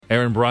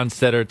Aaron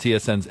Bronsteter,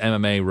 TSN's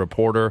MMA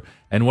reporter,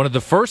 and one of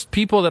the first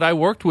people that I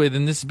worked with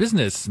in this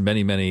business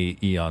many, many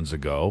eons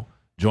ago,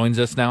 joins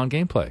us now in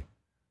Gameplay.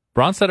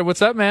 Bronsteter,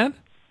 what's up, man?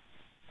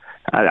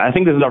 I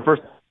think this is our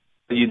first.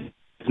 You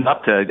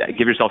up to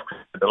give yourself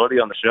credibility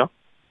on the show?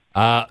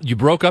 You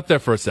broke up there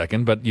for a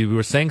second, but you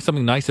were saying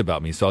something nice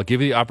about me, so I'll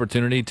give you the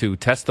opportunity to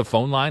test the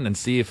phone line and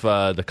see if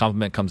the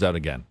compliment comes out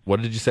again.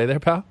 What did you say there,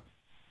 pal?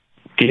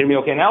 Can you hear me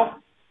okay now?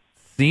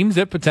 Seems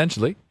it,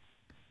 potentially.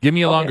 Give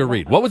me a longer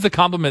read. What was the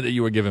compliment that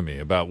you were giving me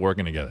about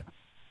working together?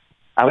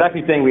 I was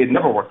actually saying we had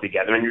never worked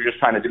together, and you're just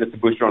trying to do this to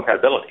boost your own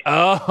credibility.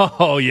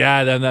 Oh,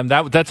 yeah, then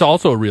that's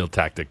also a real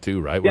tactic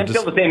too, right? Yeah, I'm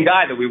still the same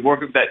guy that you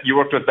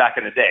worked with back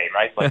in the day,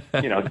 right? But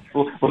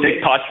we'll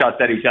take pot shots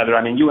at each other.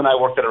 I mean, you and I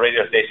worked at a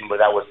radio station where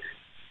that was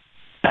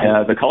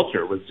the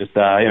culture was just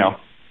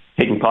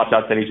taking pot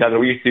shots at each other.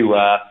 We used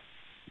to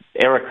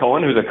Eric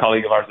Cohen, who's a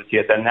colleague of ours at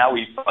TSN now,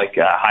 we used to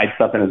hide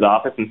stuff in his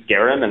office and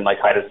scare him and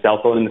hide his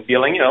cell phone in the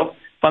ceiling,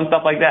 fun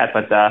stuff like that.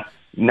 But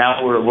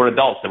now we're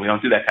adults and we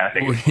don't do that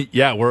kind of thing.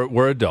 Yeah,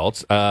 we're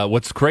adults.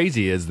 What's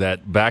crazy is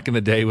that back in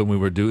the day when we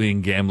were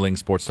doing gambling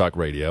sports talk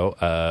radio,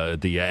 at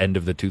the end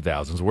of the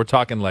 2000s, we're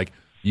talking like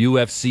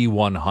UFC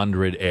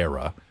 100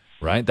 era,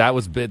 right? That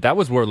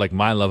was where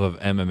my love of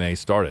MMA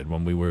started.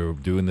 When we were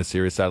doing the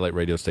Sirius satellite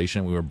radio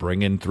station, we were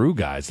bringing through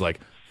guys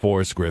like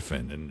Forrest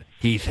Griffin and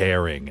Heath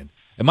Herring. And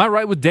am I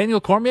right with Daniel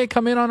Cormier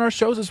come in on our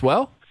shows as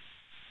well?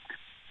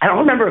 I don't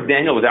remember if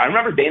Daniel was there. I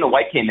remember Dana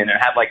White came in and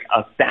had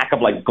a stack of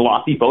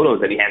glossy photos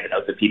that he handed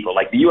out to people.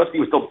 The UFC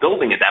was still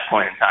building at that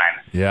point in time.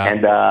 Yeah. And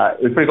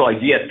it was pretty cool.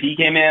 GSP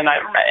came in. I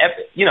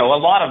remember, a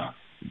lot of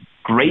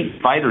great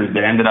fighters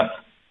that ended up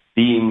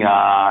being,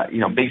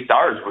 big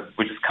stars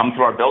would just come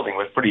through our building. It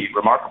was pretty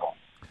remarkable.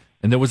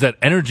 And there was that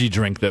energy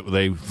drink that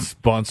they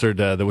sponsored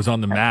that was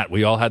on the mat.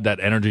 We all had that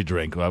energy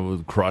drink. I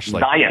would crush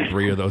Zion.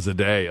 3 of those a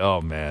day.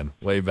 Oh, man.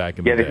 Way back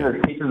in the day. Yeah, they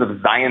had pieces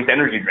of Zion's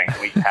energy drink.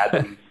 We had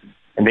them.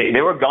 And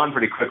they were gone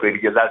pretty quickly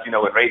because, as you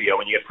know, with radio,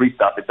 when you get free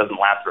stuff, it doesn't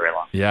last very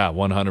long. Yeah,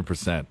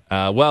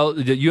 100%. Well,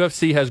 the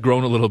UFC has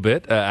grown a little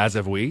bit, as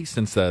have we,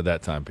 since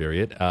that time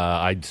period.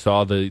 I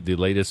saw your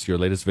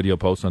latest video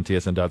post on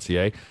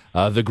tsn.ca.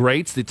 The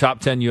greats, the top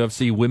 10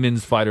 UFC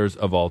women's fighters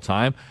of all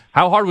time.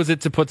 How hard was it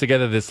to put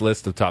together this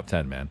list of top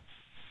 10, man?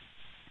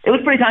 It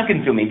was pretty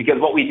time-consuming because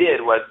what we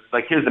did was,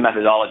 here's the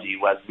methodology,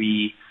 was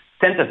we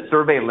sent a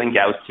survey link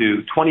out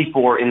to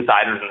 24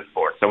 insiders in the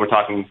sport. So we're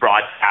talking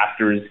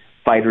broadcasters,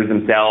 fighters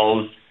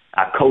themselves,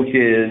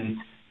 coaches,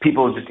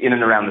 people just in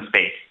and around the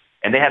space.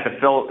 And they had to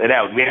fill it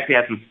out. We actually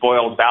had some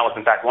spoiled ballots.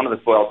 In fact, one of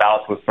the spoiled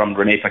ballots was from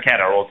Renee Paquette,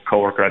 our old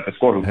coworker at the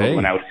Score, who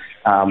went out.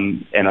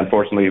 And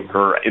unfortunately,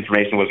 her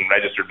information wasn't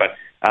registered.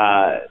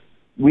 But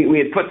we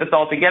had put this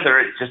all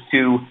together just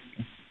to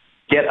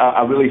get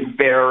a really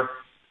fair,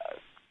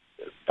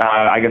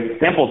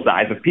 sample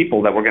size of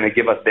people that were going to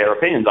give us their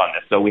opinions on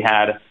this. So we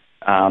had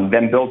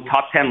them build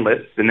top 10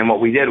 lists, and then what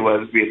we did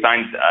was we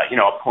assigned,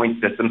 a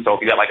point system. So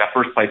if you got a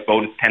first place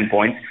vote, it's 10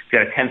 points. If you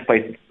got a 10th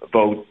place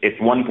vote, it's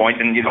 1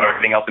 point, and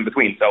everything else in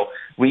between. So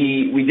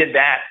we did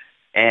that,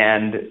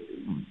 and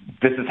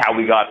this is how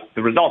we got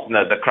the results. And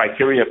the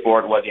criteria for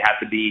it was you have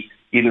to be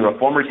either a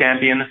former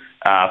champion,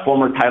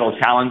 former title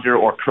challenger,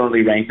 or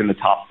currently ranked in the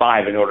top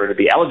 5 in order to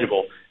be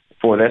eligible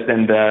for this.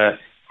 And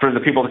for the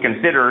people to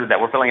consider that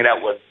we're filling it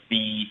out was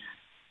the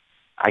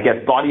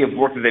body of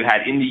work that they've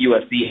had in the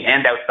UFC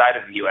and outside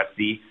of the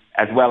UFC,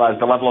 as well as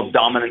the level of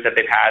dominance that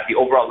they've had, the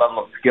overall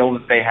level of skill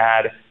that they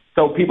had.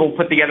 So people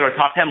put together a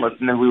top 10 list,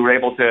 and then we were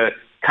able to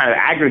kind of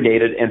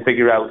aggregate it and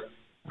figure out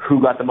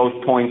who got the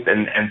most points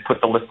and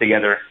put the list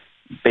together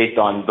based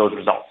on those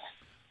results.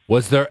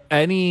 Was there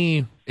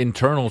any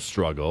internal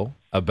struggle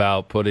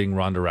about putting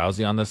Ronda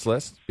Rousey on this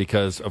list?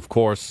 Because, of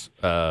course,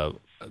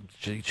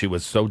 she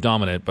was so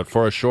dominant, but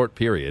for a short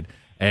period.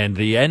 And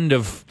the end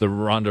of the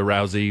Ronda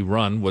Rousey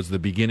run was the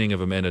beginning of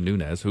Amanda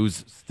Nunes,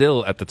 who's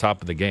still at the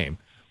top of the game.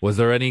 Was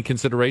there any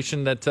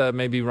consideration that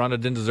maybe Ronda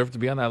didn't deserve to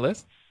be on that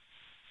list?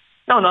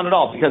 No, not at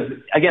all. Because,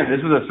 again,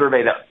 this was a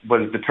survey that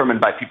was determined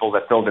by people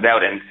that filled it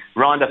out, and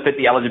Ronda fit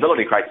the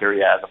eligibility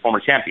criteria as a former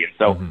champion.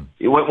 So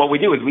what we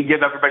do is we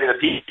give everybody the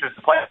pieces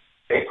to play.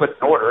 They put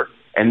in order,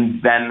 and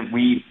then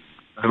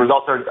the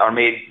results are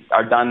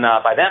done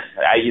by them.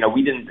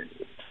 We didn't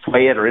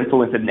sway it or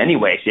influence it in any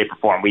way, shape, or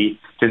form. We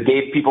just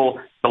gave people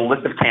the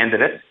list of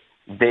candidates.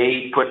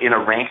 They put in a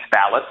ranked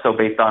ballot, so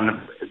based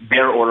on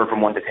their order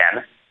from 1 to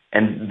 10,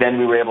 and then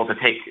we were able to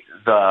take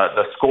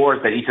the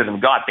scores that each of them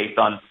got based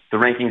on the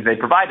rankings they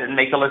provided and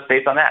make the list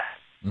based on that.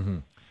 Mm-hmm.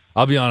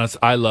 I'll be honest,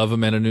 I love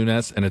Amanda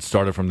Nunes, and it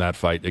started from that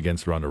fight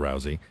against Ronda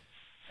Rousey.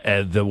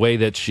 The way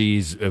that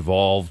she's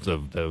evolved,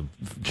 the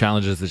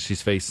challenges that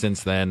she's faced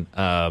since then,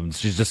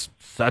 she's just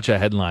such a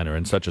headliner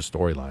and such a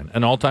storyline.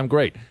 An all-time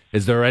great.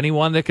 Is there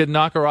anyone that could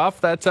knock her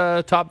off that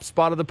top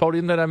spot of the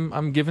podium that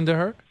I'm giving to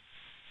her?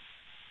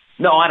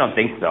 No, I don't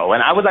think so.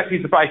 And I was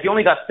actually surprised. She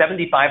only got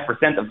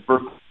 75% of the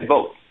first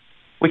vote,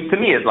 which to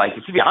me is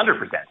it should be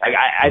 100%.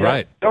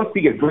 I don't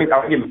see a great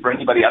argument for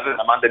anybody other than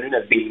Amanda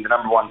Nunes being the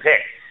number one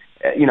pick.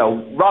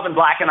 Robin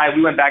Black and I,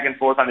 we went back and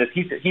forth on this.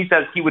 He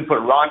says he would put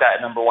Ronda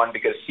at number one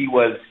because she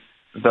was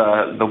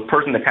the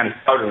person that kind of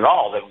started it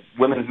all. The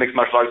women's mixed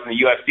martial arts in the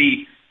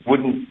UFC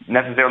wouldn't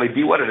necessarily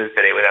be what it is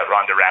today without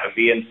Ronda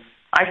Rousey. And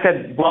I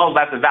said, well,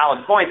 that's a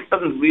valid point. It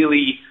doesn't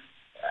really,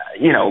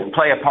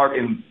 play a part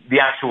in the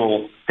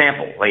actual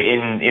sample, like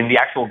in the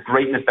actual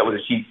greatness that was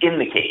achieved in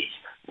the cage.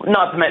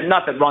 Not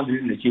that Ronda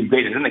didn't achieve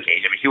greatness in the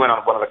cage. I mean, she went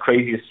on one of the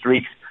craziest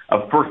streaks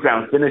of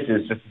first-round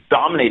finishes, just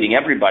dominating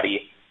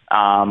everybody.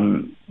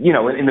 In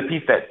the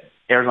piece that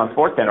airs on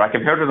SportsCenter, I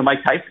compared her to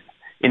Mike Tyson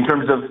in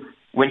terms of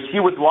when she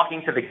was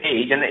walking to the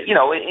cage. And,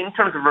 in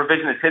terms of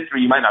revisionist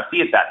history, you might not see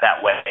it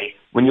that way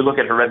when you look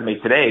at her resume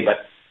today.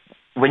 But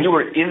when you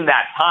were in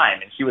that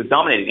time and she was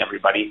dominating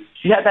everybody,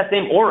 she had that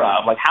same aura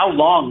of, like, how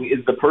long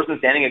is the person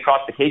standing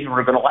across the cage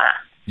going to last?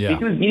 Yeah.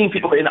 She was beating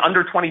people in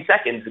under 20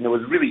 seconds, and it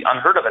was really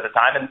unheard of at the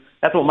time. And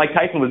that's what Mike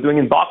Tyson was doing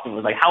in boxing. It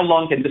was like, how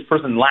long can this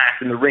person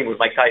last in the ring with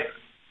Mike Tyson?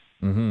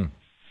 Mm-hmm.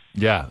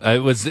 Yeah,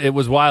 it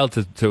was wild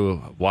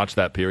to watch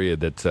that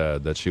period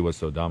that she was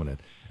so dominant.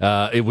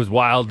 It was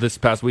wild this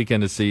past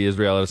weekend to see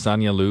Israel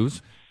Adesanya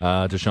lose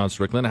to Sean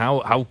Strickland.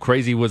 How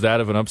crazy was that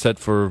of an upset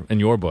in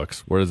your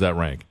books? Where does that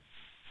rank?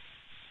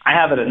 I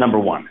have it at number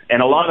one.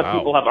 And a lot of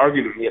people have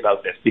argued with me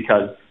about this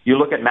because you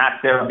look at Matt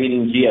Serra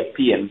beating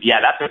GSP, and yeah,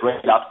 that's a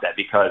great upset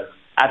because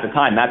at the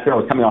time, Matt Serra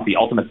was coming off The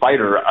Ultimate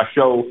Fighter, a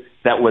show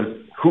that was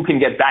who can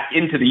get back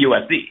into the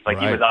UFC. Like,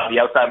 right. He was on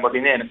the outside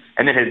looking in,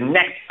 and then his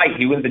next fight,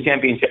 he wins the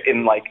championship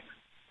in, less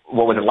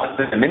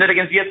than a minute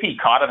against GSP,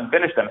 caught him and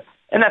finished him.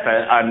 And that's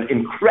an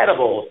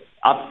incredible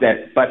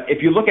upset. But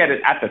if you look at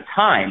it at the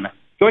time,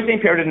 George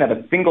St. Pierre didn't have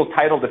a single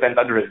title defense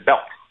under his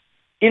belt.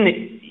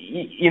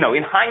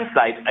 In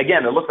hindsight,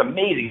 again, it looks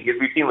amazing because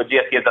we've seen what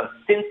GSP has done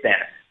since then.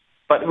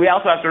 But we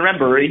also have to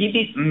remember, he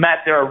beat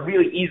Matt Serra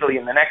really easily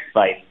in the next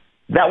fight.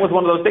 That was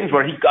one of those things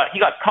where he got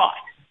caught.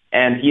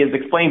 And he has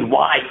explained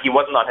why he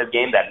wasn't on his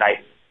game that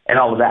night and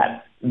all of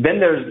that. Then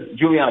there's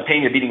Juliana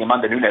Pena beating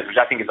Amanda Nunes, which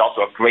I think is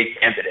also a great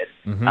candidate.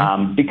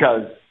 Mm-hmm.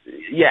 Because,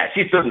 yeah,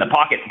 she stood in the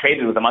pocket and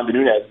traded with Amanda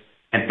Nunes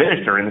and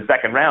finished her in the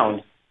second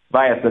round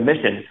via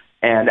submission.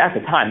 And at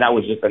the time, that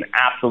was just an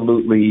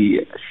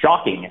absolutely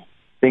shocking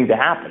thing to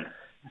happen.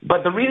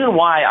 But the reason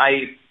why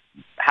I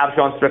have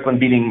Sean Strickland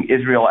beating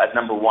Israel at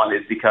number one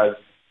is because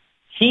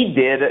he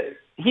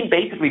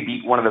basically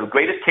beat one of the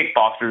greatest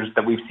kickboxers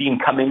that we've seen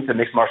come into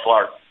mixed martial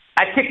arts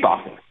at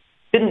kickboxing.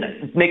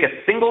 Didn't make a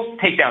single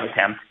takedown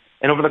attempt,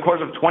 and over the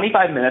course of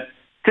 25 minutes,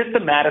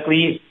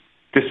 systematically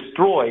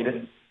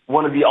destroyed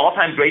one of the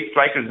all-time great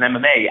strikers in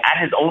MMA at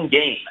his own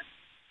game.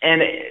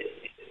 And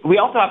we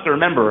also have to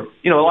remember,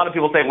 a lot of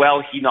people say,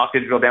 well, he knocked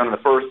Israel down in the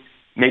first.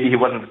 Maybe he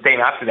wasn't the same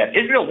after that.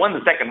 Israel won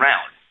the second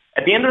round.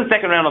 At the end of the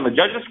second round on the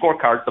judges'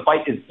 scorecards, the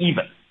fight is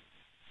even.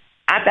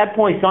 At that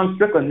point, Sean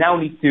Strickland now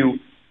needs to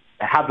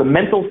have the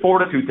mental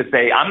fortitude to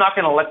say, I'm not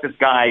going to let this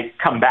guy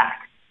come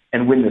back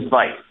and win this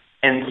fight.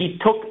 And he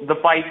took the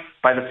fight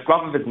by the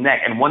scruff of his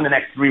neck and won the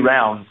next 3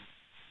 rounds.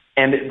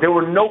 And there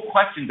were no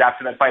questions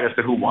after that fight as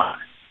to who won.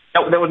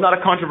 There was not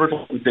a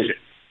controversial decision.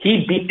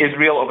 He beat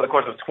Israel over the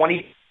course of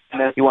 20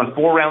 minutes. He won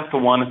 4 rounds to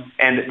 1.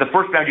 And the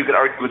first round you could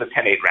argue was a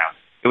 10-8 round.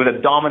 It was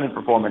a dominant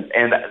performance.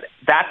 And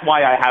that's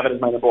why I have it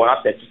as my number one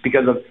upset, just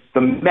because of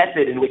the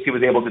method in which he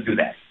was able to do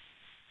that.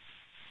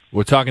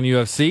 We're talking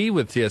UFC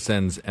with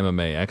TSN's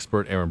MMA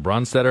expert, Aaron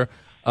Bronsteter.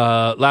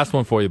 Last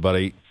one for you,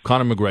 buddy.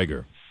 Conor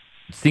McGregor.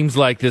 It seems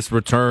like this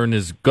return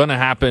is going to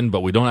happen,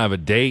 but we don't have a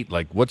date.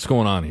 Like, what's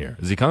going on here?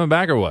 Is he coming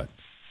back or what?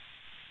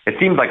 It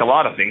seems like a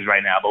lot of things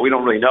right now, but we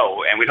don't really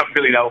know. And we don't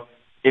really know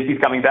if he's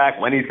coming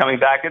back, when he's coming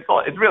back.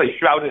 It's really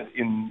shrouded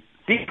in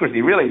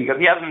secrecy, really, because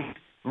he hasn't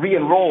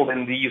re-enrolled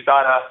in the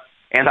USADA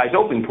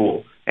anti-doping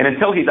pool. And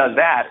until he does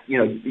that,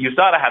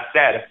 USADA have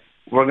said,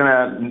 we're going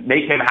to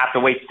make him have to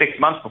wait 6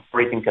 months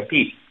before he can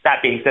compete.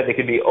 That being said, they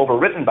could be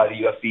overwritten by the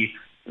UFC,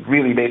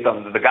 really based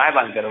on the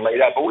guidelines that are laid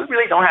out. But we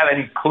really don't have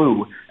any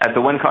clue as to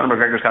when Conor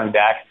McGregor's coming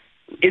back.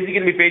 Is he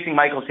going to be facing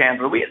Michael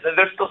Chandler?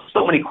 There's still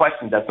so many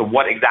questions as to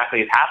what exactly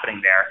is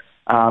happening there.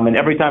 And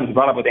every time it's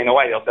brought up with Dana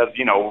White, he'll say,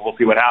 we'll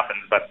see what happens.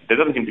 But there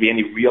doesn't seem to be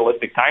any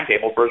realistic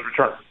timetable for his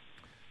return.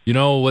 You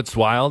know what's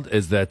wild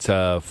is that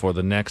for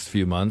the next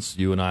few months,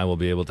 you and I will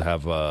be able to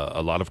have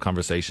a lot of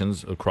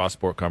conversations,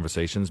 cross-sport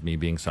conversations, me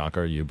being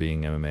soccer, you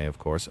being MMA, of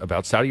course,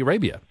 about Saudi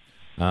Arabia.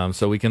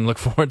 So we can look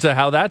forward to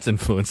how that's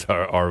influenced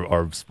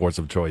our sports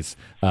of choice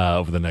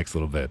over the next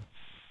little bit.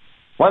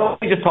 Why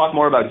don't we just talk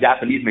more about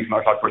Japanese mixed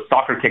martial arts where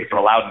soccer kicks are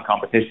allowed in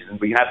competition, and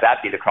we can have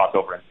that be the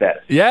crossover instead?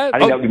 Yeah. I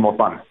think that would be more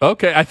fun.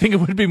 Okay, I think it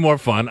would be more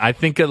fun. I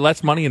think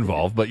less money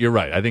involved, but you're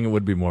right. I think it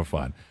would be more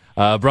fun.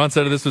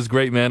 Bronsteter, this was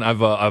great, man.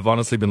 I've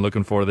honestly been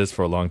looking forward to this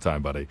for a long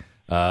time, buddy.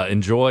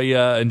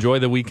 Enjoy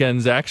the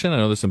weekend's action. I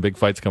know there's some big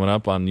fights coming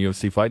up on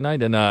UFC Fight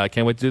Night, and I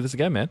can't wait to do this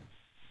again, man.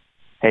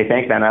 Hey,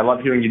 thanks, man. I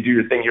love hearing you do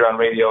your thing here on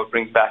radio. It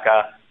brings back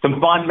some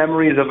fond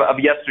memories of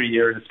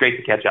yesteryear, and it's great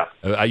to catch up.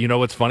 You know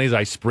what's funny is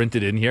I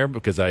sprinted in here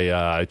because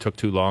I took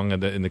too long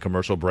in the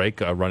commercial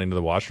break running to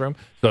the washroom.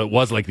 So it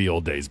was like the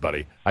old days,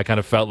 buddy. I kind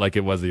of felt like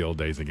it was the old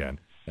days again.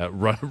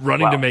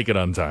 running to make it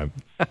on time.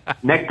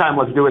 Next time,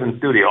 let's do it in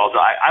studio.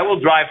 I will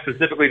drive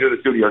specifically to the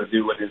studio to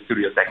do it in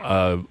studio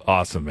segment.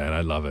 Awesome, man.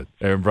 I love it.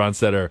 Aaron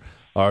Bronsteter,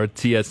 our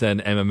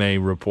TSN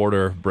MMA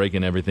reporter,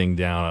 breaking everything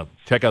down.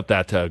 Check out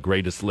that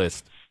greatest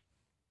list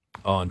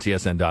on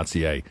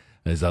tsn.ca.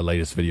 His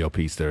latest video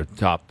piece there,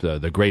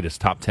 the greatest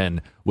top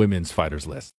 10 women's fighters list.